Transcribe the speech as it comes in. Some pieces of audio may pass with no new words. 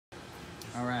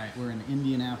All right, we're in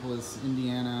Indianapolis,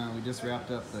 Indiana. We just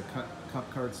wrapped up the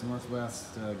Cup Karts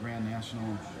Northwest Grand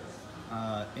National,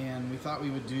 and we thought we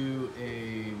would do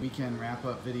a weekend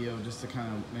wrap-up video just to kind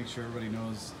of make sure everybody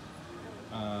knows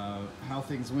how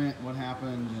things went, what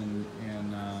happened,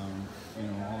 and you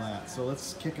know, all that. So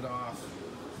let's kick it off.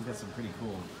 We've got some pretty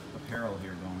cool apparel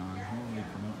here going on. Who are we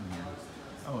promoting here?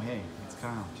 Oh, hey, it's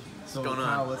Kyle. So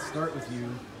Kyle, let's start with you.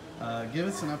 Give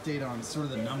us an update on sort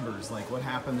of the numbers, like what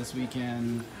happened this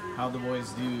weekend, how the boys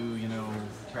do, you know,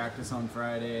 practice on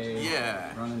Friday,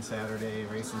 running Saturday,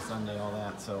 racing Sunday, all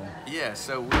that. So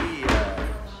so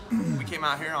we came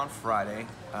out here on Friday,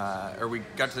 or we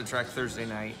got to the track Thursday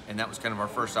night, and that was kind of our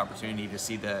first opportunity to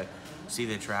see the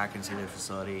track and see the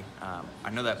facility. I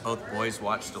know that both boys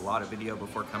watched a lot of video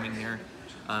before coming here,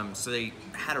 so they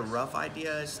had a rough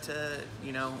idea as to,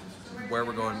 you know, where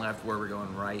we're going left, where we're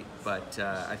going right, but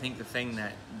I think the thing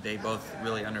that they both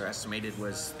really underestimated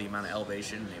was the amount of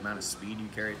elevation, the amount of speed you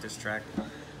carry at this track,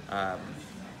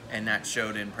 and that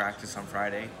showed in practice on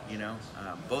Friday. You know,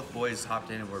 both boys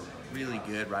hopped in and were really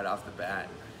good right off the bat.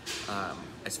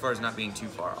 As far as not being too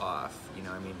far off, you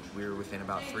know, I mean, we were within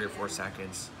about 3 or 4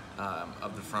 seconds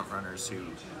of the front runners who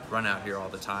run out here all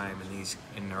the time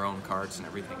in their own karts and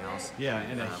everything else. Yeah,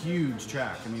 and a huge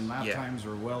track. I mean, lap times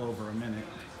were well over a minute.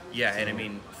 Yeah, and I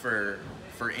mean, for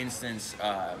instance,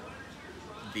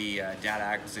 the data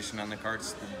acquisition on the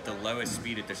karts, the lowest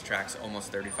speed at this track's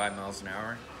almost 35 miles an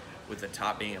hour, with the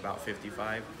top being about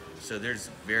 55. So there's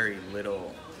very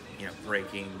little, you know,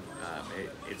 braking.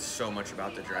 It's so much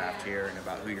about the draft here and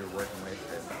about who you're working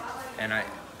with. And I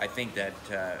think that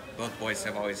both boys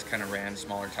have always kind of ran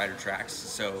smaller, tighter tracks,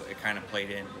 so it kind of played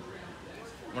in.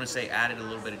 I want to say added a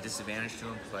little bit of disadvantage to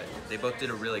them, but they both did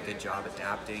a really good job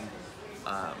adapting.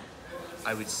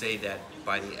 I would say that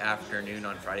by the afternoon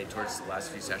on Friday, towards the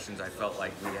last few sessions, I felt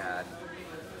like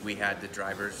we had the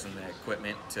drivers and the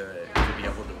equipment to be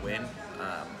able to win.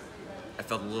 I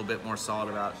felt a little bit more solid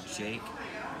about Jake,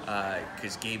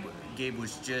 because Gabe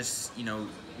was just, you know,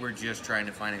 we're just trying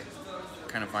to find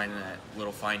that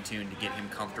little fine tune to get him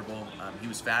comfortable. He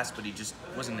was fast, but he just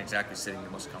wasn't exactly sitting the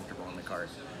most comfortable in the kart.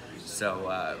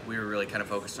 So we were really kind of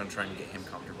focused on trying to get him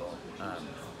comfortable.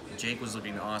 Jake was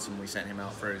looking awesome. We sent him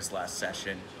out for his last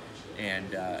session,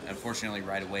 and unfortunately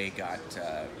right away got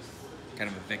kind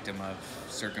of a victim of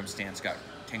circumstance, got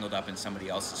tangled up in somebody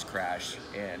else's crash,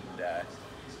 and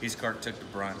his kart took the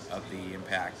brunt of the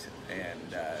impact,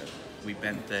 and we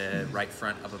bent the right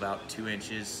front up about 2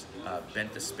 inches,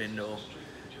 bent the spindle,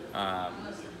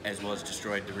 as well as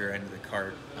destroyed the rear end of the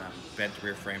kart, bent the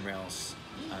rear frame rails,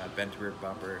 bent the rear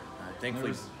bumper.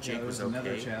 Thankfully, Jake was okay.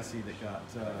 There was another chassis that got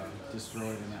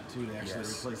destroyed in that too. They actually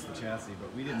replaced the chassis,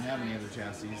 but we didn't have any other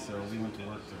chassis, so we went to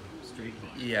work to straighten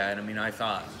it. Yeah, and I mean, I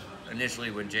thought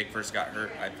initially when Jake first got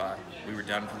hurt, I thought we were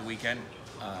done for the weekend,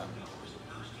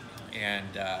 and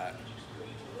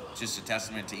just a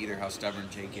testament to either how stubborn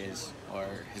Jake is or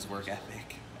his work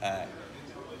ethic.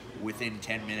 Within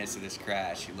 10 minutes of this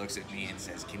crash, he looks at me and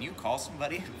says, "Can you call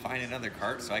somebody and find another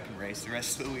kart so I can race the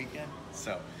rest of the weekend?"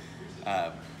 So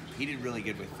he did really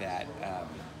good with that.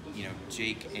 You know,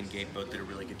 Jake and Gabe both did a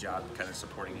really good job kind of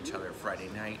supporting each other Friday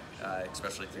night,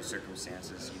 especially through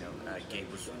circumstances. You know, Gabe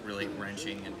was really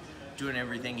wrenching and doing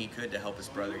everything he could to help his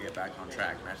brother get back on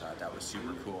track, and I thought that was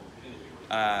super cool.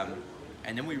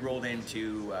 And then we rolled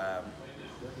into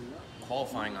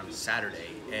qualifying on Saturday,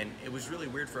 and it was really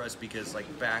weird for us because,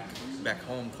 like, back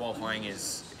home, qualifying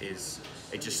is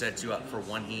it just sets you up for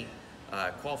 1 heat.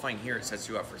 Qualifying here, it sets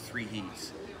you up for 3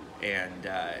 heats,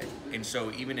 and so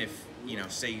even if, you know,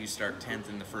 say you start 10th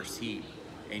in the first heat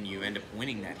and you end up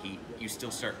winning that heat, you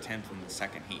still start 10th in the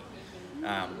second heat,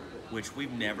 which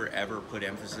we've never ever put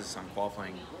emphasis on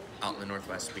qualifying out in the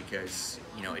Northwest because,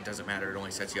 you know, it doesn't matter. It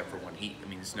only sets you up for 1 heat. I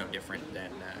mean, it's no different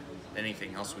than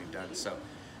anything else we've done. So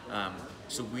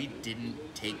so we didn't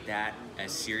take that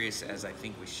as serious as I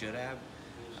think we should have.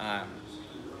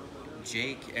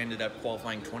 Jake ended up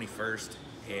qualifying 21st,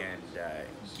 and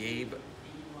Gabe,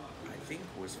 I think,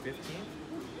 was 15th?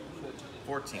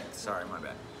 14th, sorry, my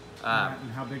bad.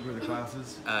 And how big were the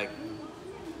classes?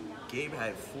 Gabe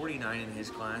had 49 in his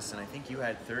class, and I think you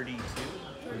had 32?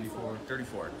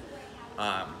 34.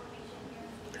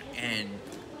 And,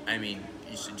 I mean,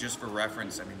 just for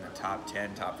reference, I mean, the top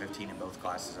 10, top 15 in both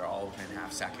classes are all within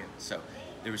half second. So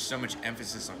there was so much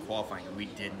emphasis on qualifying, and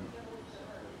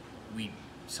we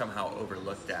somehow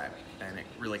overlooked that, and it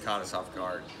really caught us off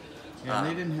guard. Yeah, and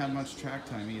they didn't have much track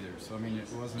time either. So, I mean, it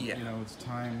wasn't, you know, it's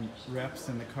time reps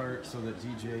in the kart so that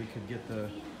DJ could get the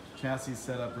chassis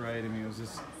set up right. I mean, it was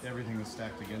just, everything was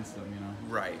stacked against them, you know.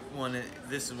 Right. Well,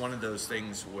 this is one of those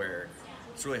things where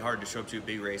it's really hard to show up to a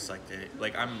big race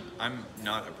like I'm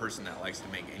not a person that likes to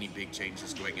make any big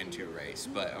changes going into a race,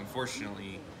 but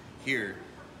unfortunately here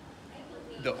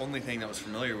the only thing that was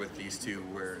familiar with these two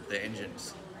were the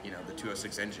engines, the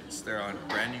 206 engines. They're on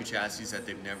brand new chassis that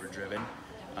they've never driven.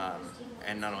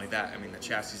 And not only that, I mean, the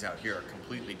chassis out here are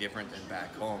completely different than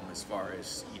back home as far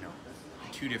as,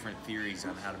 two different theories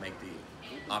on how to make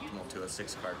the optimal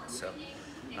 206 cart. So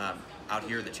out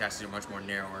here, the chassis are much more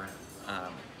narrower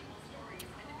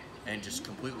and just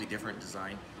completely different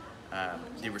design.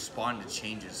 They respond to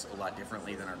changes a lot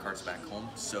differently than our carts back home.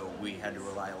 So we had to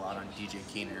rely a lot on DJ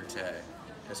Keener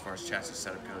as far as chassis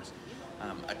setup goes.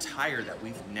 A tire that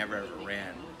we've never ever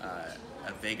ran,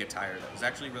 a Vega tire that was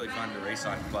actually really fun to race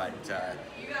on, but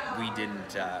we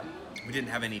didn't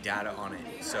have any data on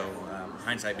it. So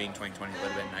hindsight being 2020, it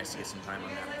would have been nice to get some time on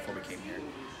that before we came here.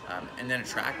 And then a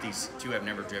track these two have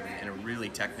never driven, and a really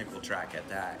technical track at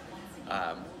that.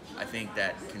 I think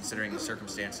that considering the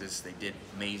circumstances, they did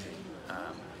amazing.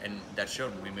 And that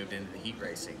showed when we moved into the heat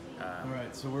racing. All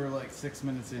right, so we're like 6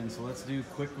 minutes in, so let's do a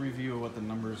quick review of what the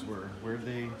numbers were. Where did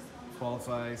they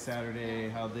qualify Saturday,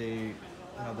 how they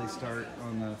start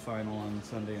on the final on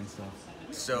Sunday and stuff.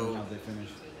 So and how they finish.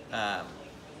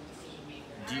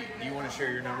 Do you want to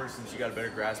share your numbers since you got a better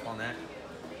grasp on that?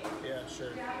 Yeah,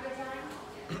 sure.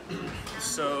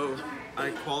 So I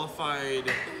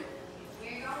qualified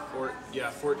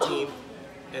 14th,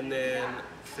 and then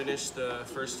finished the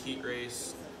first heat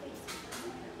race.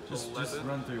 Just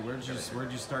run through. Where'd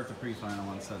you start the pre-final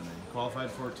on Sunday? You qualified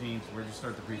 14th. Where'd you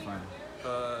start the pre-final?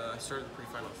 I started the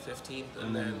pre-final 15th,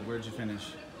 and then where'd you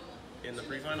finish? In the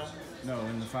pre-final? No,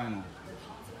 in the final.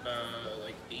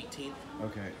 Like 18th.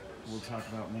 Okay, we'll talk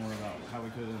about more about how we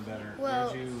could have done better.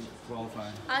 Well, where'd you qualify?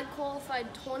 I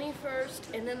qualified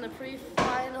 21st, and in the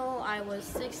pre-final I was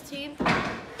 16th,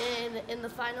 and in the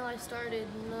final I started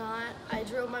I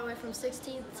drove my way from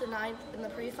 16th to 9th in the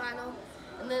pre-final,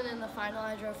 and then in the final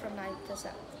I drove from 9th to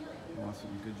 7th. Awesome,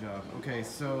 good job. Okay,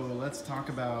 so let's talk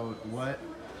about what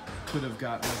could have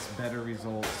gotten us better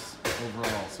results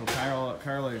overall. So Kyle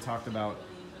already talked about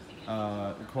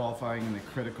qualifying and the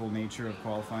critical nature of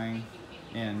qualifying,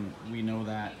 and we know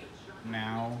that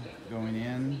now going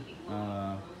in.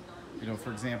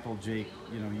 For example, Jake,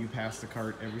 you passed the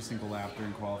cart every single lap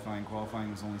during qualifying. Qualifying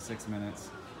was only 6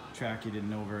 minutes. Track you didn't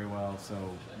know very well. So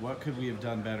what could we have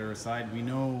done better aside? We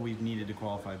know we needed to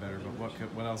qualify better, but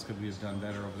what else could we have done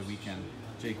better over the weekend?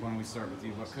 Jake, why don't we start with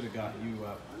you? What could have got you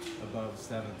up above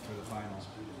 7th for the final?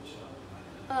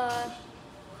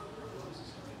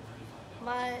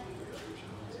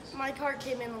 My cart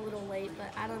came in a little late,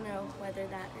 but I don't know whether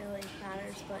that really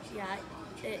matters. But yeah,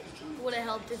 it would have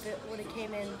helped if it would have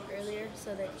came in earlier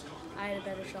so that I had a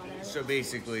better shot at it. So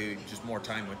basically, just more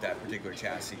time with that particular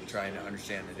chassis, trying to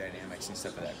understand the dynamics and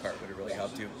stuff of that cart would have really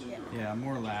helped you. Yeah,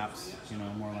 more laps.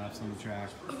 More laps on the track.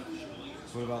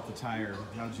 What about the tire?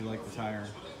 How did you like the tire?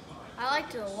 I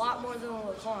liked it a lot more than the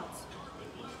LeCon's.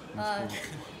 That's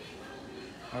cool.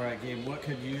 All right, Gabe, what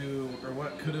could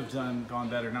have gone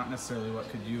better? Not necessarily what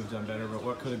could you have done better, but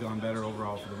what could have gone better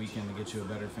overall for the weekend to get you a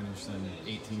better finish than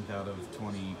 18th out of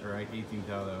 20 or 18th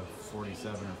out of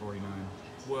 47 or 49?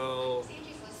 Well,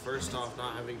 first off,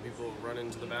 not having people run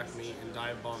into the back of me and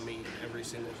dive bomb me every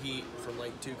single heat from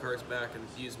like 2 cars back and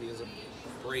use me as a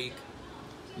brake.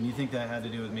 And you think that had to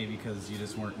do with maybe because you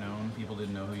just weren't known? People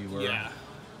didn't know who you were? Yeah.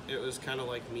 It was kind of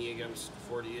like me against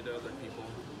 48 other people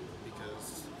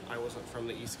because I wasn't from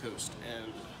the East Coast.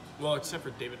 And, well, except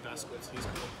for David Vasquez, he's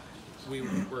cool. We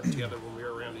worked together when we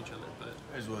were around each other. But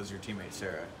As well as your teammate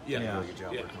Sarah. Yeah. Did a really good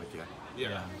job Yeah. working with you.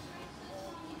 yeah.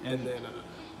 And then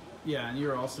and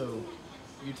you're also,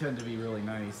 you tend to be really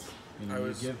nice.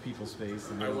 You give people space.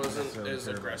 And I they don't wasn't necessarily as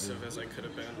care about aggressive you. as I could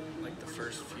have been, like the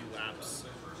first few laps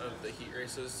of the heat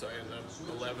races. So I ended up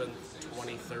 11th,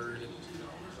 23rd,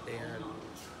 and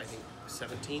I think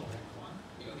 17th.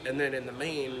 And then in the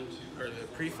main, or the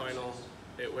pre-final,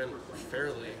 it was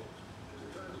fairly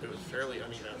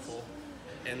uneventful.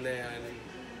 And then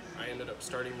I ended up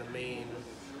starting the main.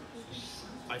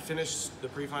 I finished the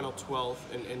pre-final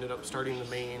 12th and ended up starting the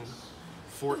main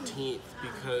 14th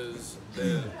because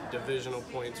the divisional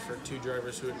points for 2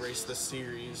 drivers who had raced the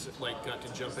series got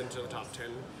to jump into the top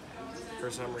 10 for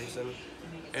some reason.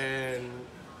 And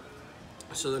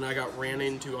so then I got ran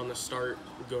into on the start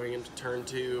going into turn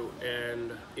 2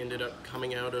 and ended up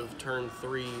coming out of turn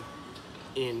 3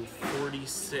 in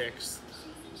 46th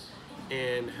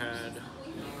and had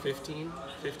 15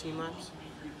 laps?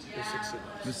 Or 16 laps?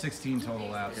 It was 16 total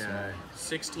laps. Yeah.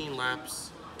 16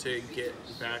 laps to get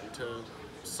back to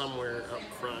somewhere up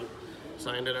front.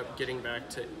 So I ended up getting back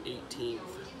to 18th.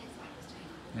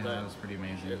 Yeah, that was pretty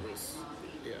amazing. It was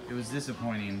it was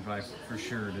disappointing, but for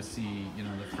sure to see, you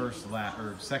know, the first lap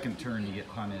or second turn you get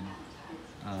punted.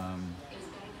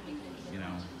 You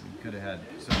know, we could have had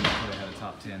a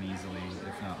top 10 easily,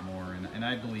 if not more. And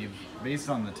I believe, based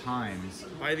on the times,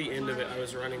 by the end of it, I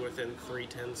was running within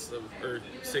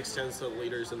 6/10 of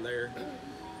liters in there.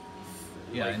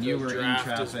 yeah, Like, and you the were in draft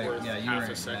is traffic. worth Yeah, half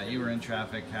a second. you were in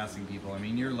traffic, passing people. I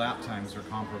mean, your lap times were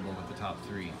comparable with the top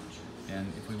 3.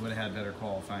 And if we would have had better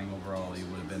qualifying overall, you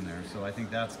would have been there. So I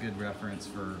think that's good reference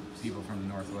for people from the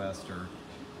Northwest or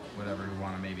whatever who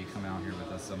want to maybe come out here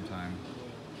with us sometime.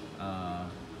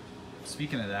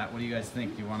 Speaking of that, what do you guys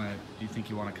think? Do you think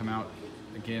you want to come out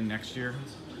again next year?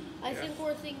 I think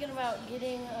we're thinking about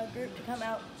getting a group to come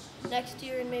out next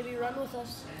year and maybe run with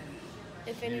us.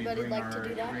 If Maybe anybody'd bring like to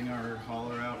do that. Bring our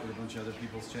hauler out with a bunch of other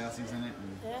people's chassis in it,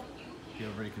 and Yeah.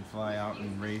 everybody can fly out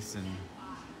and race. And you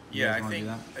Yeah, guys I wanna do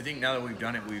think that? I think now that we've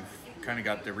done it, we've kind of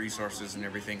got the resources and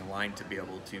everything aligned to be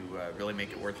able to really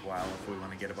make it worthwhile if we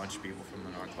want to get a bunch of people from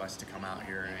the Northwest to come out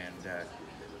here and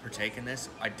partake in this.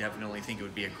 I definitely think it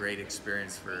would be a great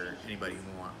experience for anybody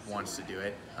who wants to do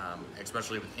it,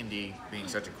 especially with Indy being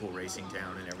such a cool racing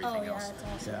town and everything Oh yeah, else. that's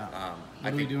awesome. Yeah. I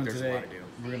What are we think doing there's today? a lot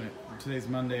to do. Today's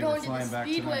Monday. Going We're to the flying back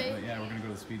Speedway. tonight. But yeah, we're gonna go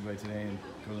to the Speedway today and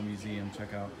go to the museum,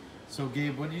 check out. So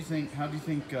Gabe, what do you think? How do you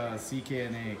think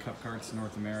CKNA Cup Karts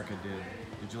North America did?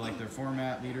 Did you like their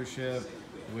format, leadership,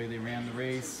 the way they ran the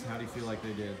race? How do you feel like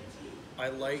they did? I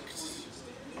liked.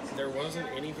 There wasn't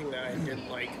anything that I didn't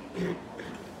like.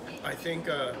 I think.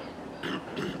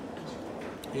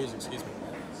 Excuse me.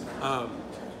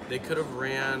 They could have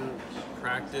ran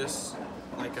practice,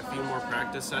 like a few more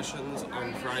practice sessions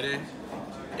on Friday,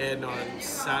 and on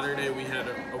Saturday we had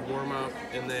a warm up,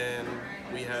 and then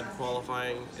we had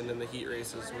qualifying, and then the heat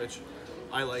races, which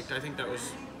I liked. I think that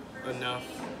was enough,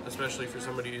 especially for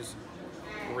somebody who's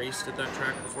raced at that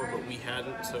track before, but we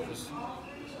hadn't, so it was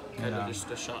kind of just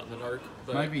a shot in the dark.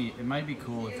 But It might be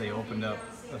cool if they opened up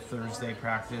a Thursday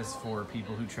practice for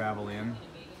people who travel in.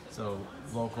 So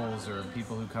locals or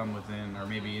people who come within, or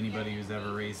maybe anybody who's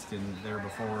ever raced in there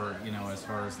before, you know, as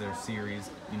far as their series,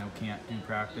 you know, can't do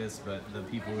practice, but the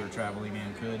people who are traveling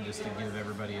in could, just to give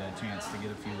everybody a chance to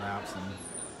get a few laps and,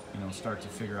 you know, start to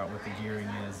figure out what the gearing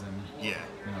is and, Yeah.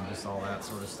 you know, just all that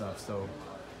sort of stuff. So,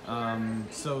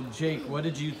 so Jake, what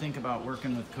did you think about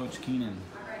working with Coach Keenan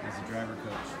as a driver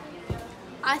coach?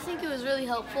 I think it was really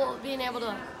helpful being able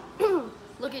to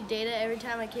look at data every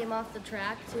time I came off the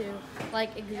track to like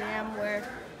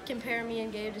compare me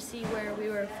and Gabe to see where we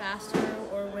were faster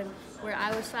or where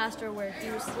I was faster, where he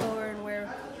was slower, and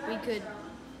where we could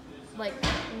like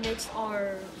mix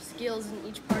our skills in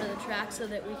each part of the track so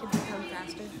that we could become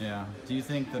faster. Yeah. Do you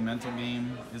think the mental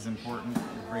game is important with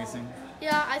racing?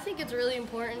 Yeah, I think it's really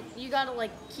important. You gotta like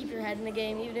keep your head in the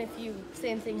game, even if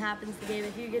same thing happens to Gabe.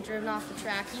 If you get driven off the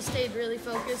track, he stayed really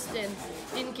focused and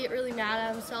didn't get really mad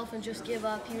at himself and just give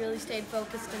up. He really stayed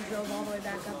focused and drove all the way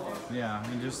back up there. Yeah,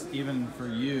 and just even for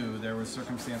you, there were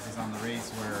circumstances on the race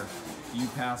where you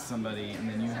passed somebody and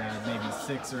then you had maybe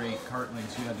 6 or 8 kart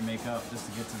lengths you had to make up just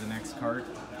to get to the next kart.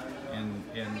 And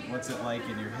what's it like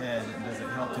in your head? And does it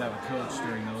help to have a coach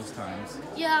during those times?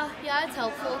 Yeah, it's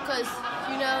helpful because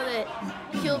you know that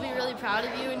he'll be really proud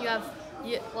of you, and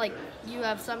you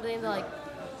have something to like.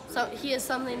 So he has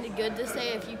something good to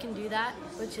say if you can do that,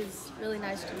 which is really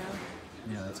nice to know.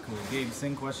 Yeah, that's cool. Gabe,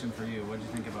 same question for you. What did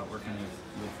you think about working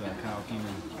with Kyle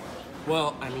Keenan?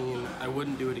 well, I mean, I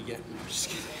wouldn't do it again. I'm just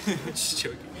kidding. Just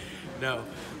joking. No.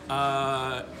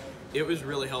 It was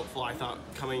really helpful, I thought,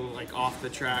 coming like off the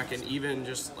track and even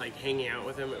just like hanging out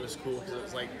with him. It was cool because it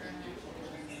was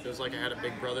like I had a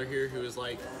big brother here who was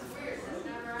like,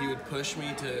 he would push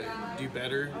me to do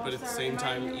better, but at the same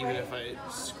time, even if I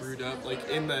screwed up, like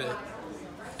in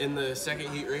the second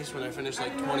heat race when I finished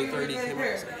like 20-30, he came up and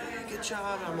was like, hey, good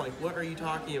job. I'm like, what are you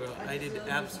talking about? I did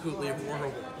absolutely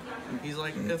horrible. He's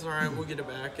like, that's all right, we'll get it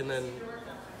back. And then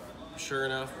sure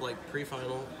enough, like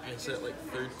pre-final, I set like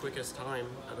 3rd quickest time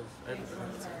out of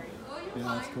everybody. So Yeah,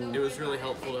 that's cool. it was really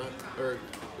helpful it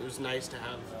was nice to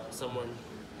have someone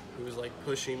who was like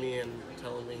pushing me and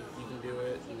telling me you can do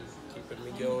it and keeping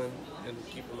me going and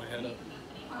keeping my head up.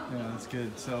 Yeah, that's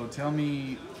good. So tell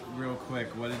me real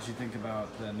quick, what did you think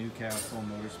about the Newcastle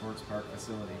Motorsports Park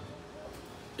facility?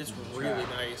 It's really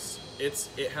nice.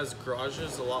 It has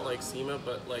garages a lot like SEMA,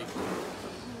 but like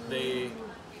they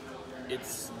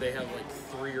have like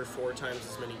 3 or 4 times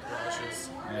as many garages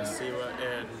as SEMA,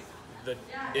 and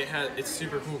it's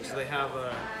super cool because they have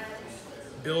a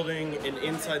building, and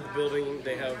inside the building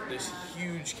they have this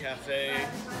huge cafe,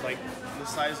 like the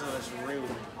size of this room.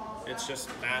 It's just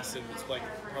massive. It's like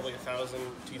probably 1,000,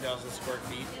 2,000 square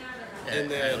feet, And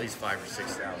then at least 5,000 or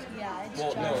 6,000. Yeah, it's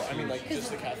well, no, giant. I mean like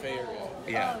just the cafe area.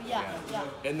 Yeah. Oh, yeah.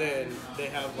 And then they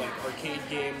have like arcade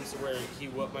games where he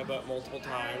whooped my butt multiple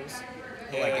times.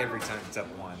 Like And every time it's up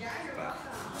one. But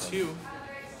 2,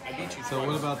 I beat you. So twice.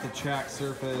 what about the track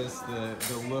surface, the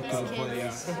look of the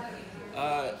place?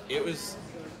 It was.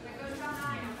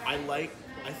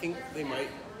 I think they might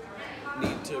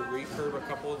need to recurve a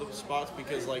couple of the spots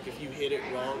because like if you hit it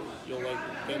wrong, you'll like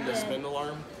bend the spindle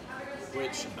arm,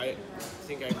 which I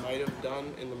think I might have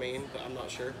done in the main, but I'm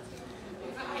not sure.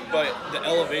 But the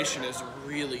elevation is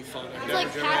really fun. I've never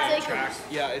like driven Pat's that Acres.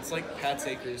 track. Yeah, it's like Pat's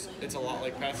Acres. It's a lot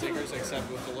like Pat's Acres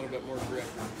except with a little bit more grip.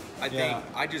 I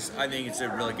think it's a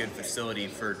really good facility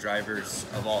for drivers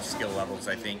of all skill levels.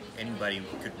 I think anybody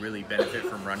could really benefit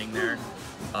from running there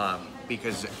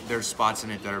because there's spots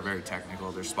in it that are very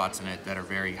technical. There's spots in it that are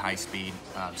very high speed.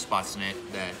 Spots in it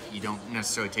that you don't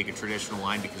necessarily take a traditional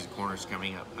line because the corner's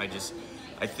coming up. I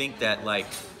think that like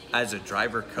as a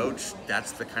driver coach,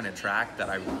 that's the kind of track that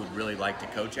I would really like to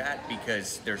coach at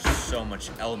because there's so much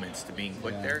elements to being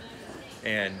put there,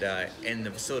 and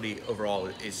the facility overall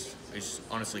is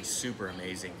honestly super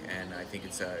amazing, and I think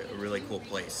it's a really cool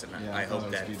place, and Yeah, I I thought hope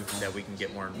it was that beautiful. we can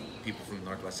get more people from the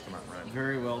Northwest to come out and run.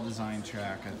 Very well designed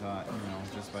track, I thought,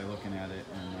 just by looking at it,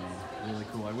 and really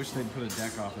cool. I wish they'd put a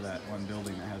deck off of that one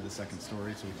building that had the second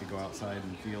story so we could go outside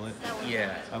and feel it.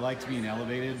 Yeah. I liked being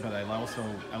elevated, but I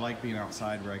like being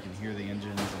outside where I can hear the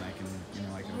engines and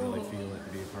I can really feel it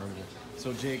and be a part of it.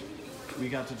 So Jake, we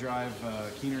got to drive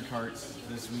Keener carts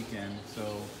this weekend,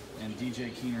 and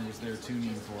DJ Keener was there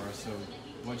tuning for us. So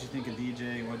what'd you think of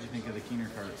DJ? What'd you think of the Keener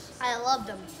carts? I loved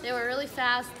them. They were really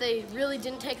fast. They really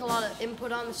didn't take a lot of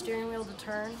input on the steering wheel to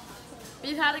turn.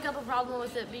 We've had a couple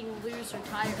problems with it being loose or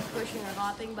tight or pushing or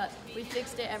hopping, but we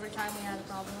fixed it every time we had a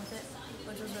problem with it,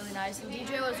 which was really nice. And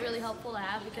DJ was really helpful to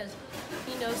have because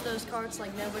he knows those carts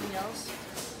like nobody else.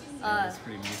 That's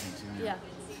pretty amazing too. Yeah.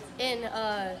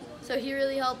 And so he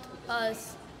really helped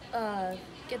us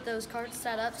get those carts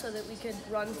set up so that we could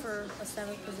run for a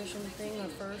 7th position thing or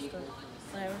first or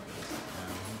whatever.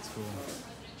 Yeah, that's cool.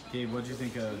 Gabe, what'd you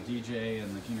think of DJ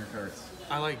and the Keener carts?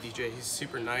 I like DJ. He's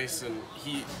super nice and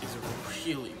he is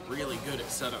really, really good at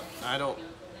setup. I don't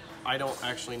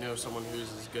actually know someone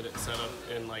who's as good at setup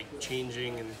and like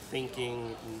changing and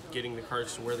thinking and getting the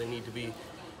carts to where they need to be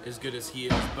as good as he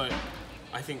is. But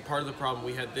I think part of the problem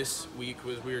we had this week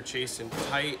was we were chasing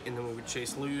tight and then we would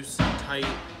chase loose, tight,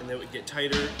 and then it would get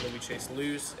tighter, and then we chase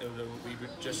loose, and then we would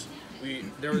just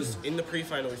there was in the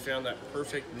pre-final we found that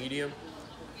perfect medium,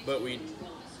 but we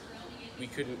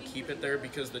couldn't keep it there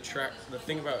because the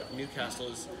thing about Newcastle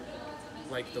is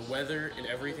like the weather and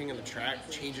everything in the track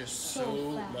changes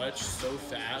so much so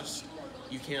fast.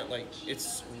 You can't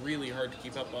it's really hard to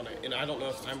keep up on it, and I don't know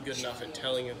if I'm good enough at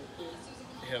telling him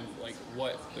like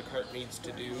what the cart needs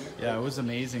to do. Yeah, it was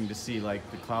amazing to see the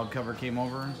cloud cover came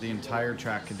over, the entire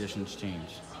track conditions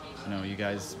changed. You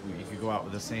guys, you could go out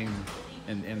with the same,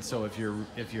 and so if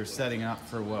you're setting up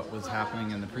for what was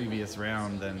happening in the previous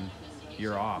round, then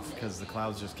you're off because the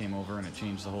clouds just came over and it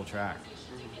changed the whole track.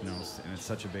 And it's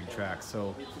such a big track.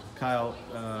 So, Kyle,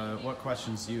 what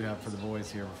questions do you have for the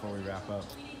boys here before we wrap up?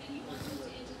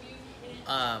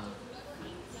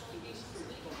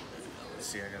 Let's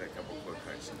see, I got a couple quick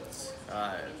questions.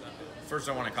 First,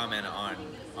 I want to comment on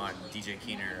DJ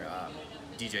Keener.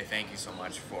 DJ, thank you so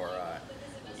much for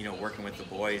working with the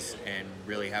boys and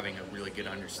really having a really good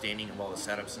understanding of all the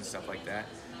setups and stuff like that.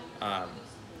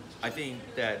 I think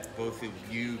that both of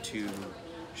you two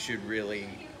should really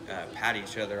pat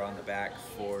each other on the back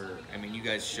you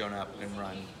guys shown up and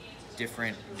run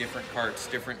different carts,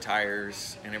 different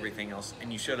tires, and everything else,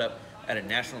 and you showed up at a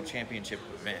national championship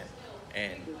event,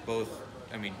 and both,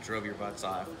 drove your butts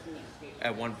off.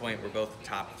 At one point, we're both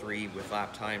top 3 with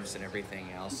lap times and everything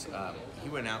else. He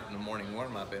went out in the morning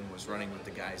warm-up and was running with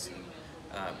the guys who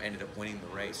ended up winning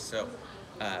the race. So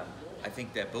I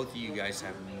think that both of you guys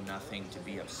have nothing to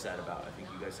be upset about. I think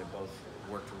you guys have both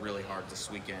worked really hard this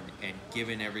weekend, and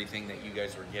given everything that you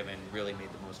guys were given, really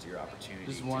made the most of your opportunity.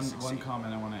 Just one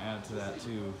comment I want to add to that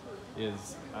too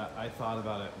is I thought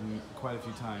about it quite a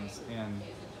few times, and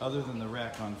other than the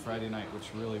wreck on Friday night, which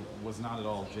really was not at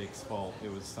all Jake's fault,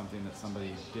 it was something that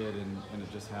somebody did and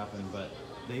it just happened, but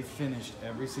they finished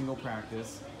every single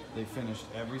practice, they finished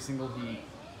every single heat,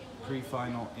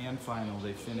 pre-final and final,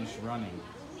 they finished running.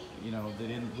 They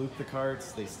didn't loop the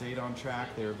carts, they stayed on track,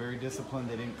 they were very disciplined,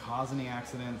 they didn't cause any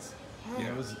accidents.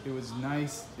 It was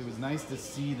nice to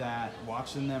see that,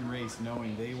 watching them race,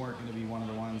 knowing they weren't going to be one of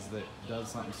the ones that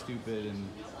does something stupid and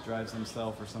drives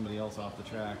himself or somebody else off the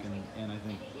track, and I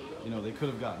think they could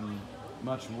have gotten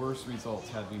much worse results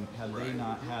had they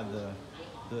not had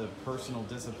the personal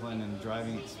discipline and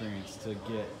driving experience to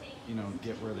get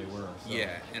where they were. So.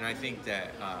 Yeah, and I think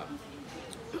that,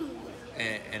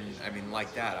 and I mean,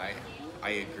 like that, I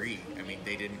agree. I mean,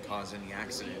 they didn't cause any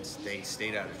accidents. They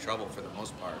stayed out of trouble for the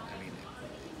most part. I mean,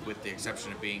 with the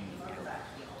exception of being,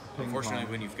 unfortunately,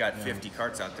 when you've got 50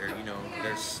 carts out there,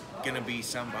 there's going to be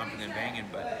some bumping and banging,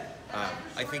 but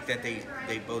I think that they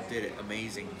both did it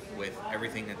amazing with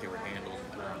everything that they were handled.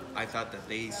 I thought that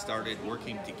they started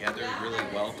working together really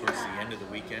well towards the end of the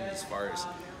weekend as far as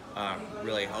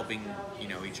really helping,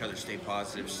 each other stay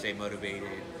positive, stay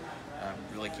motivated,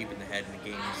 really keeping the head in the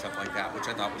game and stuff like that, which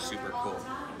I thought was super cool.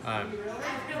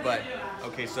 But,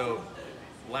 okay, so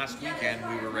last weekend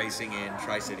we were racing in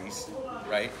Tri-Cities,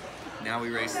 right? Now we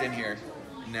raced in here.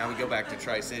 Now we go back to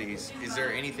Tri-Cities. Is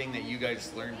there anything that you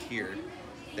guys learned here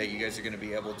that you guys are going to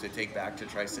be able to take back to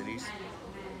Tri-Cities?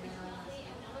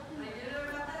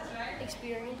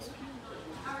 Experience.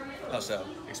 Oh, so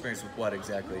experience with what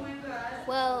exactly?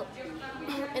 Well,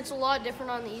 it's a lot different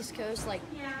on the East Coast, like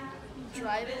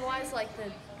driving-wise. Like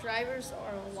the drivers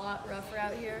are a lot rougher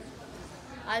out here.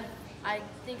 I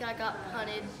think I got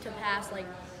punted to pass like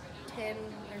 10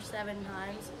 or 7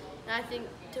 times, and I think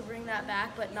to bring that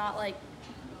back, but not like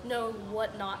know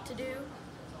what not to do,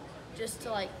 just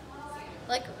to like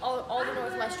all the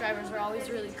Northwest drivers are always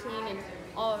really clean and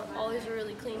always are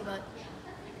really clean, but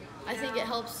I think it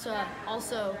helps to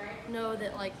also know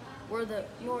that like we're the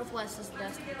Northwest is the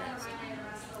best of the best.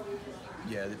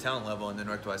 Yeah, the talent level in the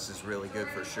Northwest is really good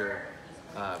for sure.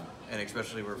 And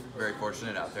especially we're very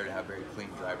fortunate out there to have very clean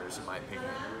drivers, in my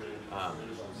opinion.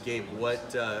 Gabe,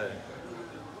 what did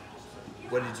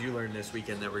you learn this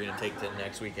weekend that we're going to take to the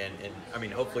next weekend? And I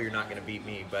mean, hopefully you're not going to beat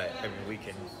me, but I mean, we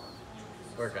can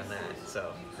work on that.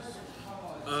 So,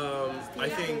 I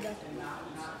think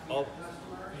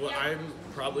what I'm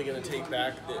probably going to take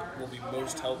back that will be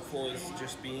most helpful is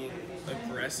just being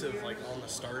aggressive, like on the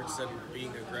starts, and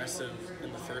being aggressive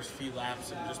in the first few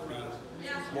laps, and just being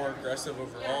more aggressive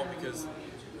overall. Because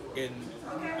in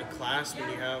a class when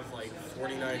you have like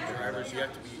 49 drivers, you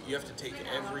have to take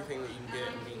everything that you can get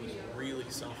and be really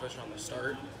selfish on the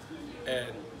start.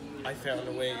 And I found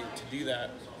a way to do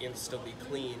that and still be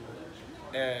clean.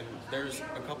 And there's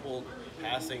a couple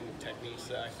passing techniques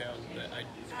that I found that I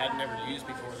had never used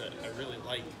before that I really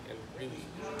like and really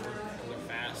work and they're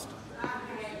fast.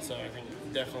 So I think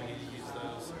definitely need to use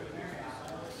those.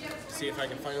 See if I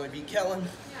can finally beat Kellen.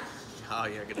 oh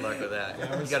yeah, good luck with that.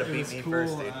 Yeah, You got to beat me cool,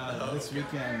 first, dude. This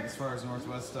weekend, as far as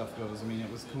Northwest stuff goes, I mean,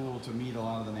 it was cool to meet a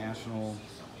lot of the national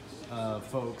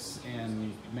folks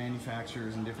and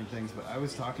manufacturers and different things. But I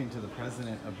was talking to the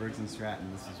president of Briggs &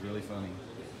 Stratton. This is really funny.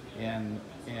 And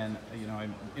I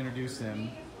introduced him,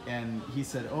 and he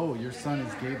said, "Oh, your son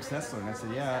is Gabe Sessler." And I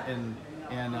said, "Yeah." And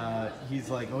he's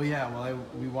like, "Oh yeah, well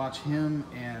we watch him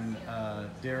and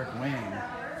Derek Wang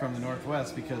from the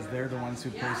Northwest because they're the ones who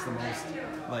post the most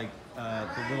like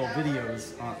the little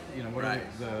videos on the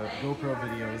GoPro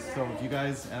videos. So if you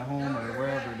guys at home or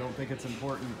wherever don't think it's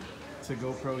important to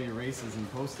GoPro your races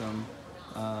and post them,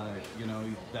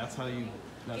 that's how you."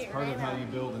 That's part of how you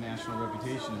build a national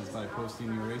reputation is by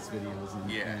posting your race videos.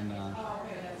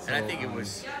 And I think it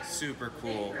was super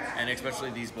cool, and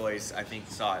especially these boys, I think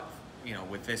saw it,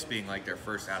 with this being like their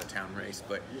first out-of-town race.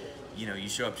 But you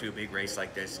show up to a big race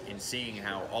like this and seeing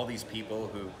how all these people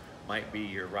who might be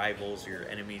your rivals, your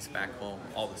enemies back home,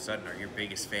 all of a sudden are your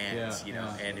biggest fans.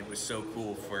 And it was so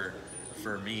cool for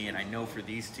me, and I know for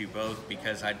these two both,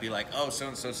 because I'd be like, "Oh,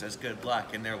 so-and-so says good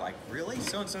luck," and they're like, "Really?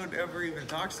 So-and-so never even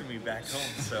talks to me back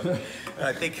home." So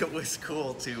I think it was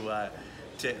cool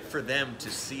for them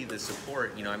to see the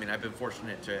support. I mean, I've been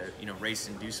fortunate to, race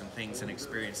and do some things and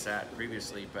experience that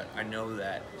previously, but I know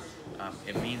that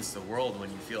it means the world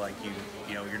when you feel like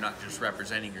you're not just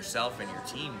representing yourself and your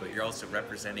team, but you're also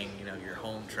representing, your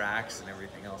home tracks and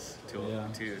everything else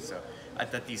too. So I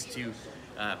thought these two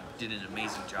did an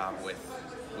amazing job with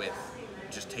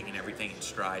just taking everything in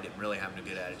stride and really having a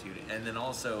good attitude. And then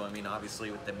also, I mean, obviously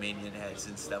with the minion heads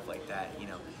and stuff like that,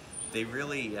 they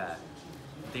really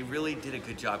did a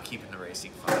good job keeping the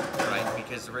racing fun, right?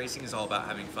 Because the racing is all about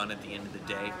having fun at the end of the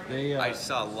day. I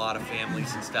saw a lot of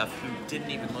families and stuff who didn't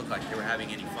even look like they were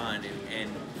having any fun.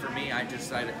 And for me, I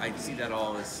see that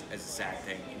all as a sad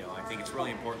thing. I think it's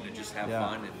really important to just have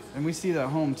fun. And we see that at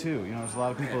home too. There's a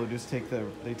lot of people who just take the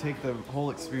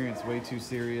whole experience way too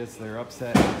serious. They're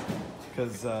upset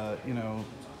because at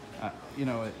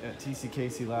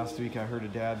TCKC last week, I heard a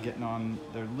dad getting on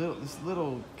this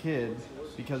little kid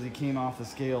because he came off the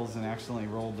scales and accidentally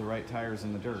rolled the right tires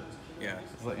in the dirt. Yeah.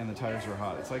 And the tires were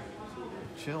hot. It's like,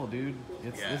 chill, dude.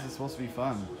 This is supposed to be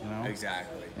fun, you know?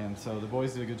 Exactly. And so the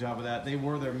boys did a good job of that. They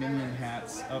wore their minion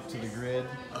hats up to the grid.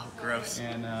 Oh, gross.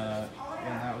 And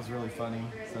that was really funny.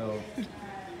 So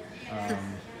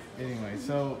anyway,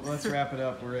 so let's wrap it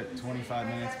up. We're at 25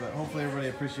 minutes, but hopefully everybody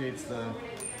appreciates the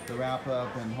wrap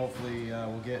up, and hopefully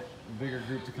we'll get a bigger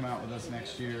group to come out with us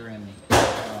next year, and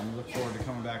look forward to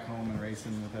coming back home and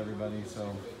racing with everybody.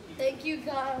 So Thank you,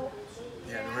 Kyle.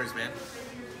 Yeah, no worries, man.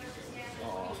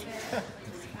 Aw.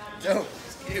 No.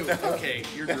 Ew, okay,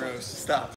 you're gross. Stop.